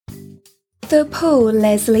The Paul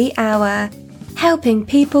Leslie Hour, helping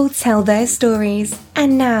people tell their stories.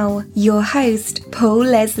 And now, your host, Paul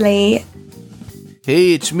Leslie.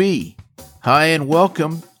 Hey, it's me. Hi and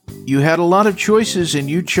welcome. You had a lot of choices and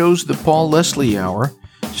you chose the Paul Leslie Hour,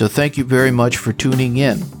 so thank you very much for tuning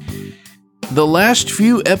in. The last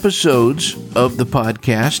few episodes of the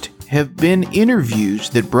podcast have been interviews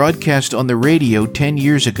that broadcast on the radio 10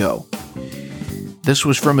 years ago. This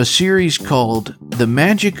was from a series called The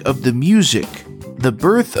Magic of the Music, The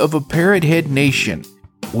Birth of a Parrot Head Nation.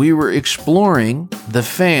 We were exploring the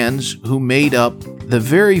fans who made up the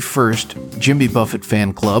very first Jimmy Buffett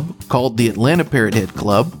fan club called the Atlanta Parrot Head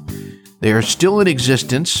Club. They are still in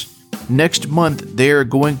existence. Next month, they are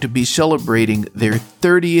going to be celebrating their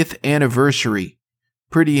 30th anniversary.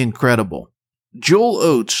 Pretty incredible. Joel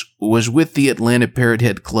Oates was with the Atlanta Parrot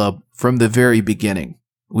Head Club from the very beginning.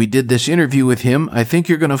 We did this interview with him. I think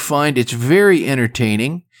you're going to find it's very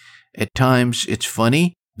entertaining. At times, it's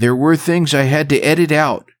funny. There were things I had to edit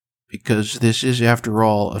out because this is, after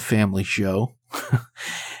all, a family show.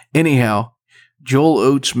 Anyhow, Joel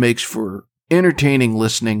Oates makes for entertaining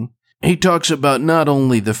listening. He talks about not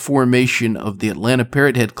only the formation of the Atlanta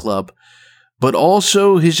Parrot Head Club, but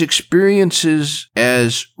also his experiences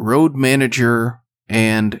as road manager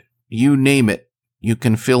and you name it. You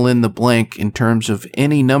can fill in the blank in terms of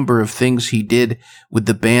any number of things he did with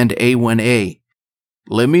the band A1A.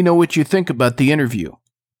 Let me know what you think about the interview.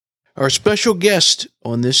 Our special guest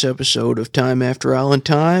on this episode of Time After Island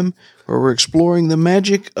Time, where we're exploring the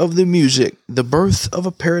magic of the music, the birth of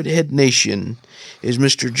a Parrot Head Nation, is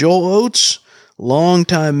Mr. Joel Oates,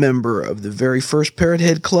 longtime member of the very first Parrot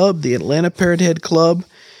Head Club, the Atlanta Parrot Head Club,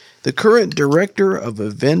 the current director of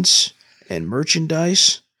events and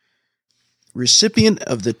merchandise, recipient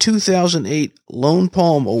of the 2008 Lone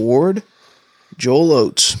Palm Award, Joel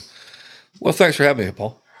Oates. Well, thanks for having me,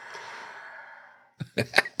 Paul.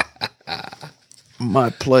 My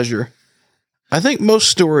pleasure. I think most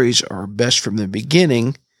stories are best from the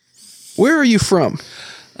beginning. Where are you from?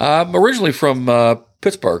 I'm originally from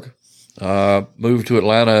Pittsburgh. Moved to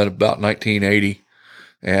Atlanta in about 1980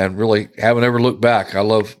 and really haven't ever looked back. I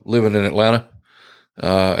love living in Atlanta,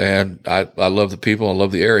 and I love the people. I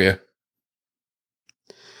love the area.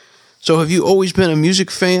 So have you always been a music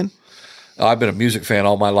fan? I've been a music fan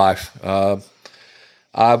all my life.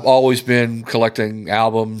 I've always been collecting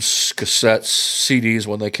albums, cassettes, CDs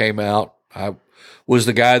when they came out. I was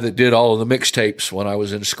the guy that did all of the mixtapes when I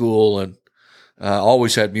was in school and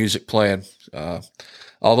always had music playing.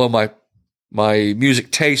 Although my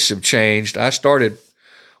music tastes have changed, I started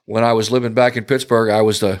when I was living back in Pittsburgh. I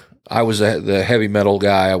was the heavy metal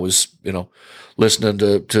guy. I was, listening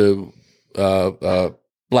to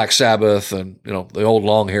Black Sabbath and, the old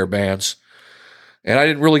long hair bands. And I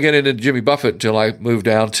didn't really get into Jimmy Buffett until I moved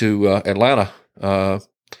down to Atlanta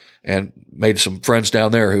and made some friends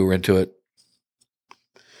down there who were into it.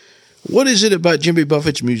 What is it about Jimmy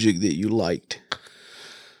Buffett's music that you liked?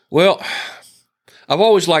 Well, I've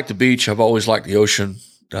always liked the beach. I've always liked the ocean.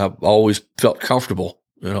 I've always felt comfortable,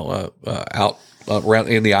 out around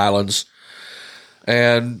in the islands.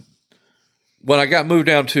 And when I got moved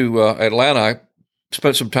down to Atlanta, I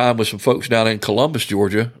spent some time with some folks down in Columbus,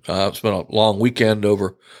 Georgia. Spent a long weekend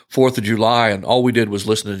over 4th of July, and all we did was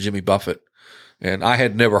listen to Jimmy Buffett. And I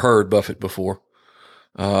had never heard Buffett before.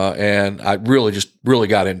 And I really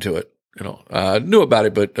got into it. I knew about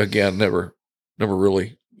it, but again, never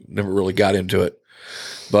really got into it.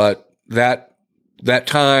 But that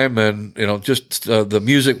time and, just the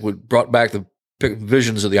music brought back the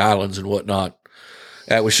visions of the islands and whatnot.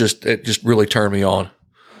 It just really turned me on.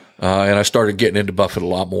 And I started getting into Buffett a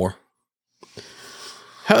lot more.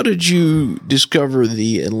 How did you discover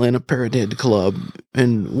the Atlanta Parrot Head Club,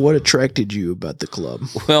 and what attracted you about the club?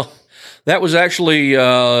 Well, that was actually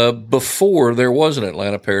before there was an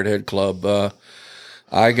Atlanta Parrot Head Club.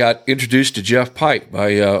 I got introduced to Jeff Pike by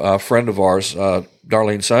a friend of ours,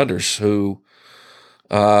 Darlene Saunders, who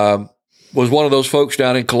was one of those folks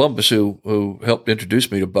down in Columbus who helped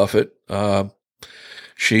introduce me to Buffett.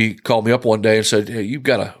 She called me up one day and said, "Hey, you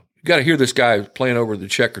got to hear this guy playing over the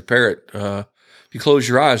checkered parrot. If you close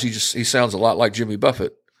your eyes, he sounds a lot like Jimmy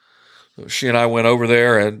Buffett." So she and I went over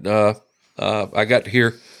there, and I got to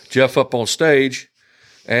hear Jeff up on stage,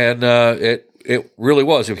 and it really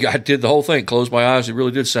was. I did the whole thing, closed my eyes. It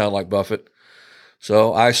really did sound like Buffett.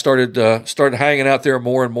 So I started hanging out there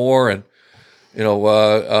more and more, and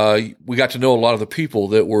we got to know a lot of the people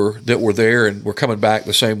that were there and were coming back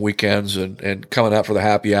the same weekends and coming out for the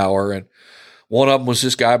happy hour. And one of them was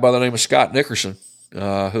this guy by the name of Scott Nickerson,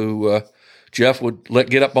 who Jeff would let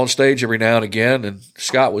get up on stage every now and again. And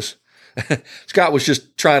Scott was Scott was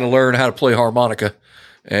just trying to learn how to play harmonica,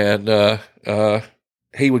 and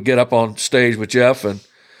he would get up on stage with Jeff, and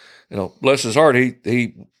bless his heart,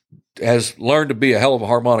 he has learned to be a hell of a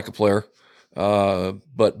harmonica player.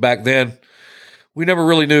 But back then, we never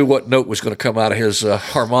really knew what note was going to come out of his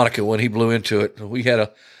harmonica when he blew into it. We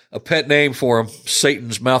had a pet name for him,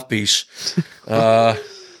 Satan's Mouthpiece. But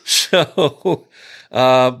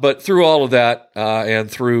through all of that,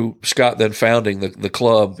 and through Scott then founding the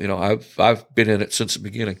club, I've been in it since the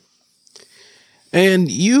beginning.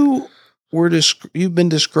 And you've been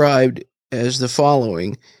described as the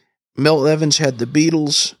following: Mel Evans had the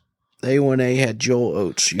Beatles, A1A had Joel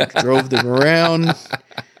Oates. You drove them around,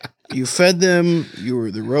 you fed them, you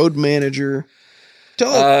were the road manager.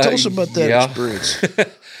 Tell us about that experience.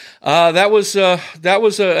 That was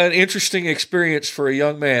an interesting experience for a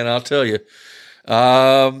young man, I'll tell you.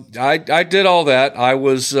 I did all that. I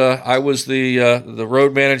was the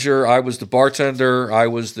road manager. I was the bartender. I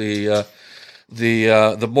was the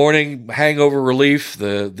morning hangover relief,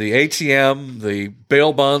 the ATM, the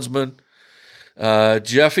bail bondsman.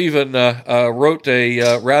 Jeff even wrote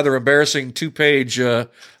a rather embarrassing 2-page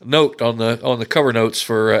note on the cover notes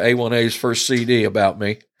for A1A's first CD about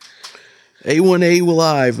me. A1A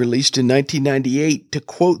Live, released in 1998. To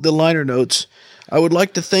quote the liner notes, "I would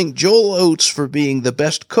like to thank Joel Oates for being the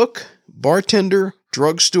best cook, bartender,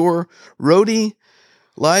 drugstore, roadie,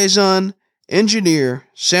 liaison, engineer,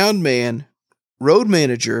 sound man, road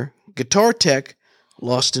manager, guitar tech,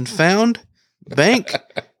 lost and found, bank,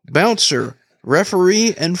 bouncer,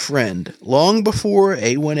 referee, and friend. Long before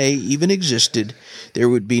A1A even existed, there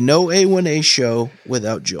would be no A1A show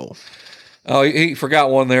without Joel." Oh, he forgot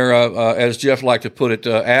one there, as Jeff liked to put it,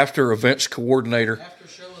 after events coordinator.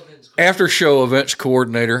 After show events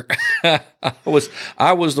coordinator. I was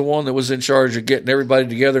the one that was in charge of getting everybody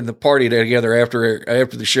together and the party together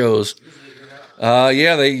after the shows.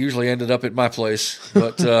 Yeah, they usually ended up at my place,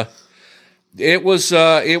 but it was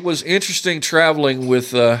interesting traveling with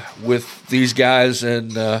these guys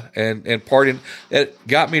and partying. It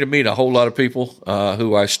got me to meet a whole lot of people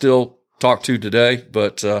who I still talk to today,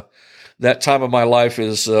 but that time of my life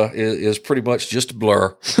is pretty much just a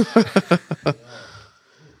blur.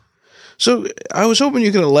 So I was hoping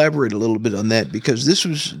you could elaborate a little bit on that, because this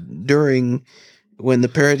was during when the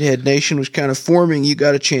Parrot Head Nation was kind of forming. You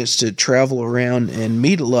got a chance to travel around and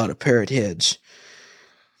meet a lot of Parrot Heads.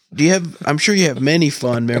 I'm sure you have many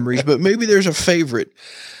fond memories, but maybe there's a favorite.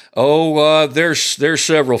 Oh, there's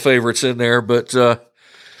several favorites in there, but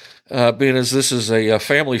being as this is a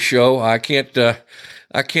family show, I can't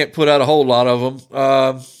put out a whole lot of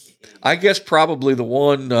them. I guess probably the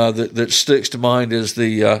one that sticks to mind is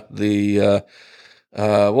the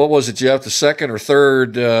what was it, Jeff? The second or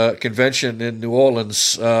third convention in New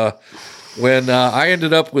Orleans when I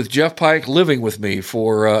ended up with Jeff Pike living with me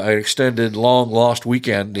for an extended, long lost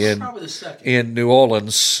weekend in New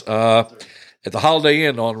Orleans at the Holiday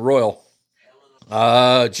Inn on Royal.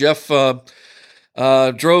 Jeff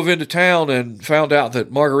drove into town and found out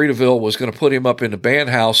that Margaritaville was going to put him up in the band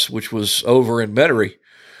house, which was over in Metairie.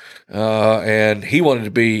 And he wanted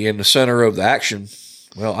to be in the center of the action.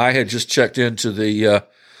 Well, I had just checked into the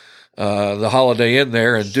Holiday Inn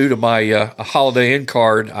there, and due to my Holiday Inn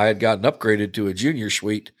card, I had gotten upgraded to a junior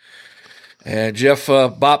suite. And Jeff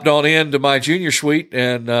bopped on into my junior suite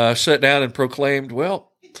and sat down and proclaimed,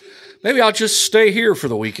 "Well, maybe I'll just stay here for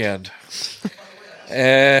the weekend."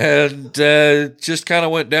 And just kind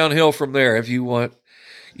of went downhill from there. If you want.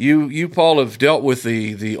 You, Paul, have dealt with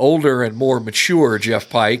the older and more mature Jeff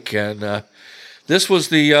Pike, and this was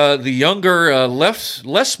the younger,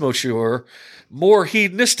 less mature, more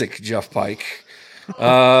hedonistic Jeff Pike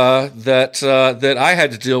that I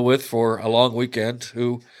had to deal with for a long weekend.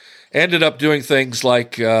 Who ended up doing things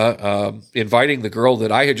like inviting the girl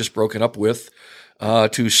that I had just broken up with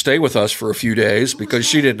to stay with us for a few days because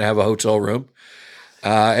she didn't have a hotel room.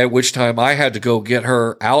 At which time I had to go get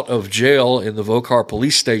her out of jail in the Vaucar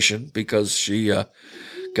police station because she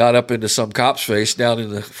got up into some cop's face down in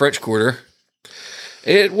the French Quarter.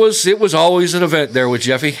 It was always an event there with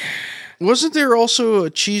Jeffy. Wasn't there also a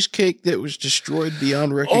cheesecake that was destroyed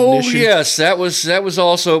beyond recognition? Oh yes, that was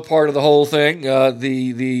also part of the whole thing.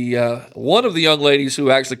 The one of the young ladies who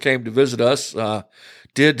actually came to visit us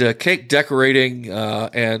did cake decorating,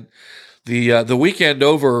 and the weekend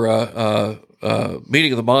over.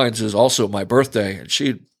 Meeting of the Minds is also my birthday, and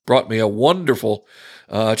she brought me a wonderful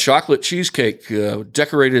chocolate cheesecake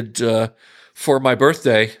decorated for my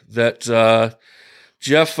birthday that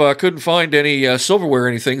Jeff couldn't find any silverware or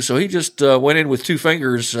anything, so he just went in with 2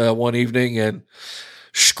 fingers one evening and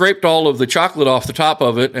scraped all of the chocolate off the top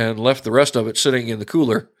of it and left the rest of it sitting in the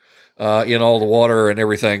cooler. in all the water and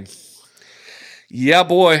everything. Yeah,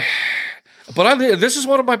 boy. But this is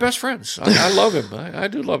one of my best friends. I love him. I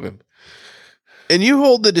do love him. And you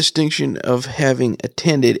hold the distinction of having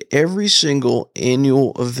attended every single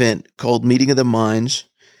annual event called Meeting of the Minds.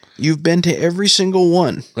 You've been to every single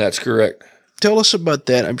one. That's correct. Tell us about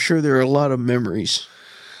that. I'm sure there are a lot of memories.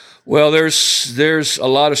 Well, there's a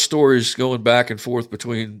lot of stories going back and forth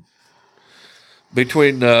between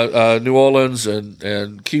New Orleans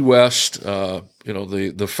and Key West.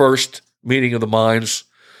 The first Meeting of the Minds,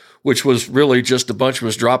 which was really just a bunch of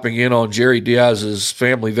us dropping in on Jerry Diaz's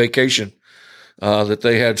family vacation that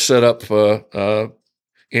they had set up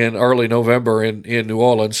in early November in New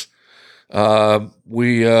Orleans.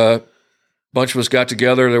 We bunch of us got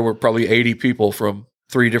together. There were probably 80 people from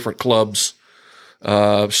 3 different clubs.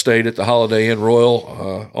 Stayed at the Holiday Inn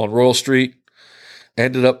Royal on Royal Street.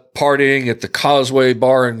 Ended up partying at the Causeway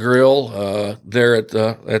Bar and Grill there at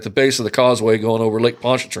the base of the Causeway, going over Lake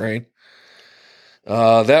Pontchartrain.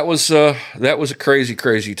 That was a crazy,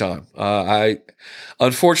 crazy time.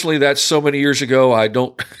 Unfortunately, that's so many years ago. I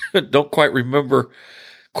don't quite remember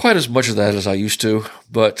quite as much of that as I used to.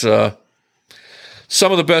 But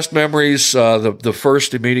some of the best memories, the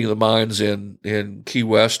first Meeting of the Minds in Key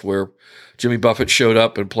West, where Jimmy Buffett showed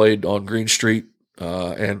up and played on Green Street,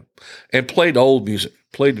 and played old music,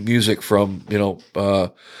 played the music from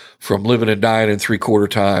Living and Dying in 3/4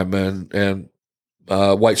 Time and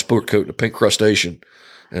White Sport Coat and a Pink Crustacean,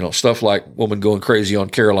 stuff like Woman Going Crazy on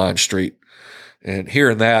Caroline Street. And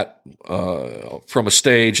hearing that from a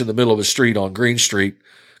stage in the middle of a street on Green Street,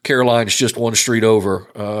 Caroline's just one street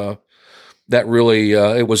over, that really,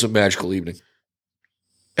 it was a magical evening.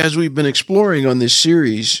 As we've been exploring on this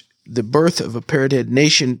series, the birth of a Parrot Head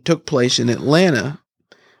Nation took place in Atlanta,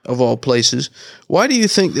 of all places. Why do you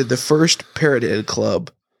think that the first Parrot Head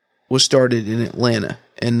Club was started in Atlanta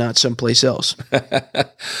and not someplace else?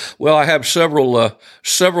 Well, I have several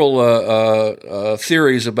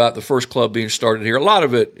theories about the first club being started here. A lot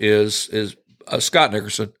of it is Scott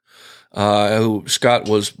Nickerson, who Scott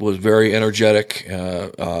was very energetic,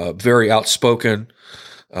 very outspoken,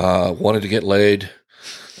 wanted to get laid.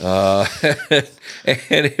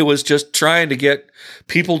 And it was just trying to get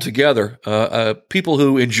people together, people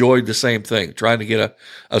who enjoyed the same thing, trying to get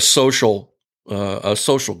a social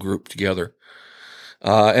group together.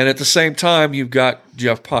 And at the same time, you've got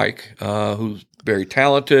Jeff Pike, who's very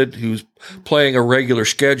talented, who's playing a regular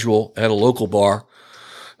schedule at a local bar.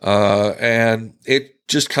 And it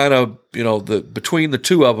just kind of, between the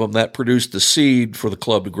two of them, that produced the seed for the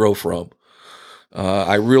club to grow from.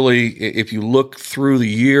 If you look through the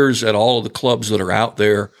years at all of the clubs that are out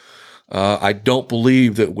there, I don't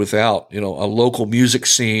believe that without, a local music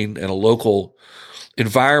scene and a local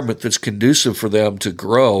environment that's conducive for them to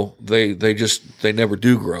grow, they never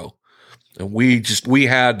do grow. And we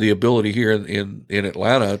had the ability here in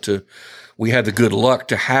Atlanta we had the good luck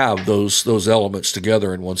to have those elements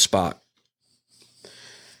together in one spot.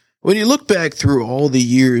 When you look back through all the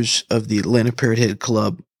years of the Atlanta Parrot Head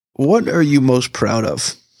Club, what are you most proud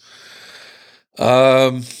of?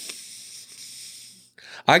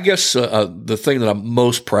 I guess the thing that I'm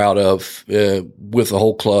most proud of with the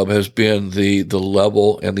whole club has been the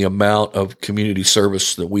level and the amount of community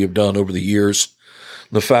service that we have done over the years.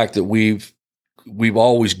 The fact that we've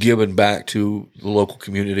always given back to the local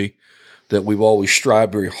community, that we've always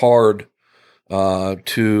strived very hard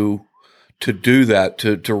to do that,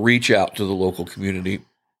 to reach out to the local community.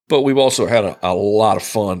 But we've also had a lot of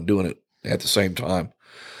fun doing it at the same time.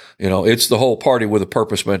 It's the whole party with a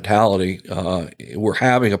purpose mentality. We're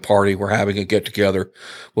having a party. We're having a get together.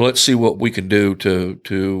 Well, let's see what we can do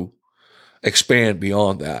to expand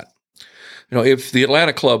beyond that. If the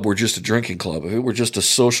Atlanta Club were just a drinking club, if it were just a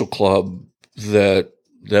social club that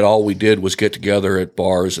all we did was get together at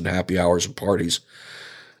bars and happy hours and parties,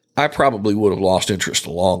 I probably would have lost interest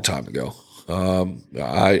a long time ago.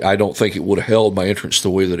 I don't think it would have held my interest the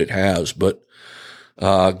way that it has, but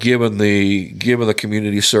given the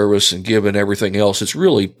community service and given everything else, it's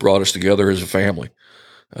really brought us together as a family,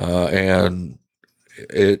 and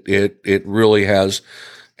it really has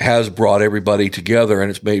brought everybody together,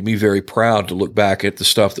 and it's made me very proud to look back at the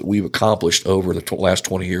stuff that we've accomplished over the last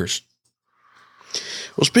 20 years.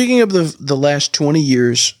 Well, speaking of the last 20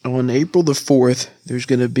 years, on April the 4th, there's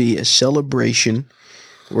going to be a celebration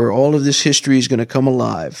where all of this history is going to come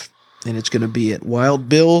alive. And it's going to be at Wild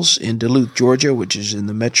Bill's in Duluth, Georgia, which is in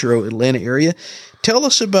the metro Atlanta area. Tell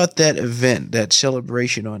us about that event, that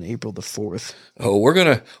celebration on April the 4th. Oh, we're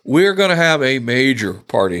gonna have a major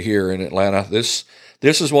party here in Atlanta. This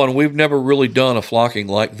is one we've never really done a flocking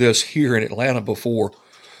like this here in Atlanta before.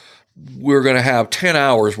 we're going to have 10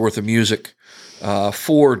 hours worth of music,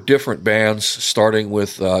 4 different bands, starting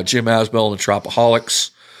with Jim Asbell and the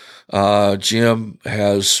Tropaholics. Jim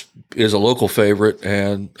is a local favorite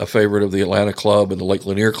and a favorite of the Atlanta Club and the Lake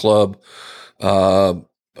Lanier Club.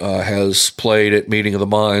 Has played at Meeting of the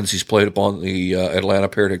Minds. He's played upon the Atlanta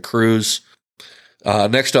Parrothead Cruise.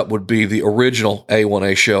 Next up would be the original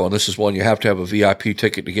A1A show, and this is one you have to have a VIP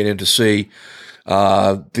ticket to get in to see.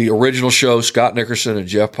 The original show, Scott Nickerson and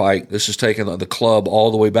Jeff Pike. This is taking the club all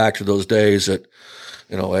the way back to those days at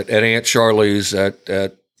Aunt Charlie's,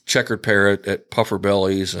 at Checkered Parrot, at Puffer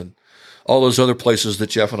Bellies, and all those other places that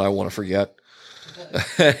Jeff and I want to forget.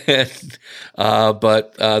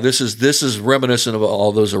 But this is reminiscent of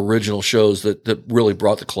all those original shows that really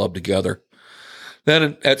brought the club together.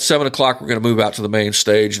 Then at 7:00, we're going to move out to the main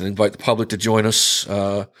stage and invite the public to join us.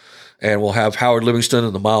 And we'll have Howard Livingston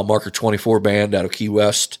and the Mile Marker 24 band out of Key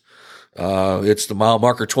West. It's the Mile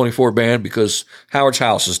Marker 24 band because Howard's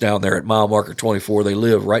house is down there at Mile Marker 24. They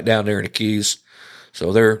live right down there in the Keys.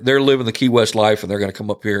 So they're living the Key West life, and they're going to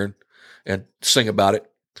come up here and sing about it.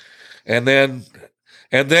 And then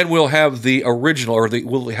we'll have the original,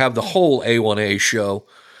 we'll have the whole A1A show,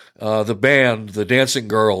 the band, the dancing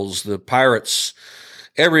girls, the pirates,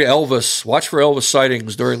 every Elvis. Watch for Elvis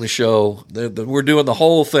sightings during the show. We're doing the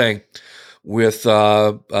whole thing with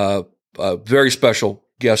a very special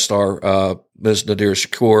guest star, Ms. Nadir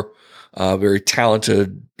Shakur, a very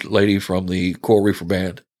talented lady from the Coral Reefer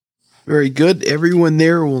Band. Very good. Everyone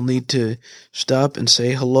there will need to stop and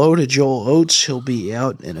say hello to Joel Oates. He'll be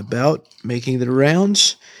out and about making the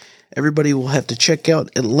rounds. Everybody will have to check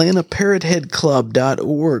out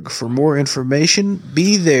AtlantaParrotheadClub.org for more information.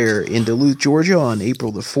 Be there in Duluth, Georgia on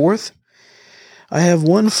April the 4th. I have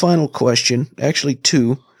one final question, actually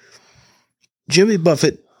 2. Jimmy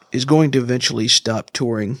Buffett is going to eventually stop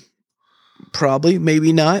touring. Probably,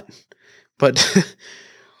 maybe not. But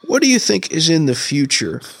what do you think is in the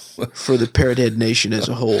future for the Parrothead Nation as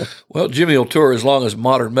a whole? Well, Jimmy will tour as long as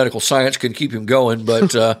modern medical science can keep him going,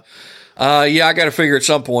 but I got to figure at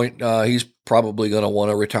some point he's probably going to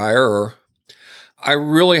want to retire. Or I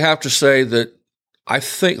really have to say that I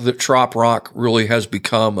think that trop rock really has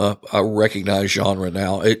become a recognized genre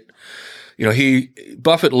now.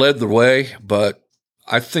 Buffett led the way, but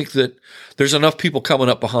I think that there's enough people coming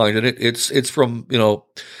up behind it. It's from,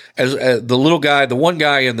 as the little guy, the one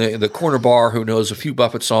guy in the corner bar who knows a few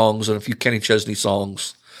Buffett songs and a few Kenny Chesney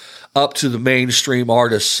songs, up to the mainstream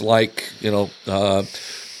artists like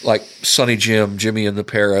Sonny Jim, Jimmy and the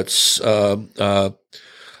Parrots, Howard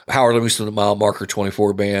Livingston, the Mile Marker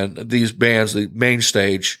 24 band, these bands, the main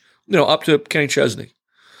stage, up to Kenny Chesney.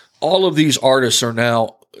 All of these artists they're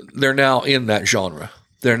now in that genre.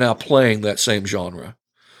 They're now playing that same genre.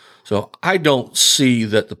 So I don't see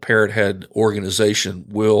that the Parrothead organization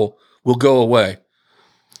will go away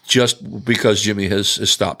just because Jimmy has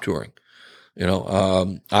stopped touring.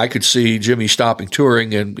 I could see Jimmy stopping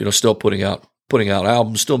touring and still putting out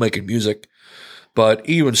albums, still making music, but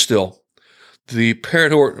even still, the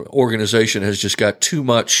Parrothead organization has just got too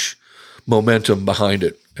much momentum behind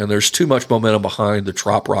it, and there's too much momentum behind the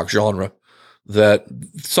trop rock genre that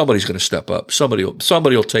somebody's going to step up. Somebody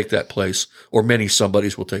will take that place, or many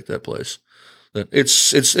somebodies will take that place. That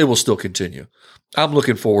it will still continue. I'm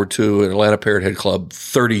looking forward to an Atlanta Parrothead Club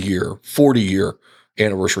 30-year, 40-year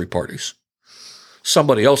anniversary parties.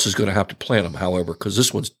 Somebody else is going to have to plan them, however, because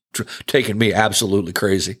this one's taking me absolutely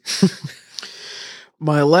crazy.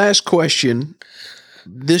 My last question.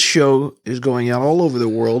 This show is going out all over the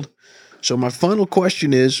world. So my final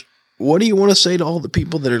question is, what do you want to say to all the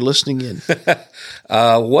people that are listening in?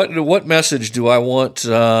 What message do I want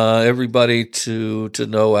everybody to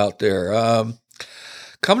know out there?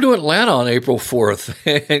 Come to Atlanta on April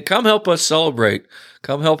 4th and come help us celebrate.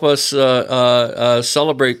 Come help us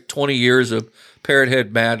celebrate 20 years of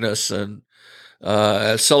Parrothead madness and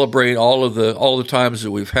celebrate all the times that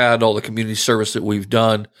we've had, all the community service that we've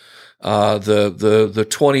done, the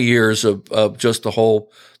 20 years of just the whole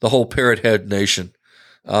Parrothead Nation.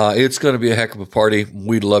 It's going to be a heck of a party.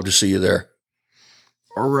 We'd love to see you there.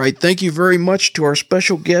 All right. Thank you very much to our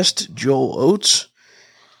special guest, Joel Oates. It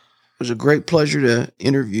was a great pleasure to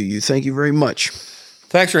interview you. Thank you very much.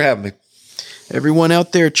 Thanks for having me. Everyone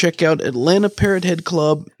out there, check out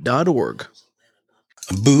AtlantaParrotheadClub.org.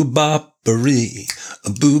 Boo-bop-a-ree,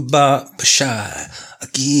 boo-bop-a-shy,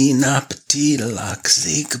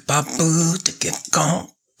 a-gee-na-pa-tee-la-la-ka-see-ka-ba-boo, to-get-gon.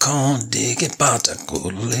 Con dig it, but a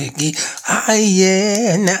good leggy. Ah,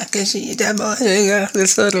 yeah, Nakashi, that boy, the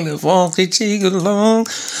suddenly walk the cheek along.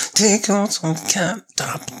 Take on some cat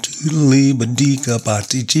top to leave a deeka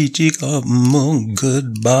party, chichika,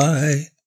 goodbye.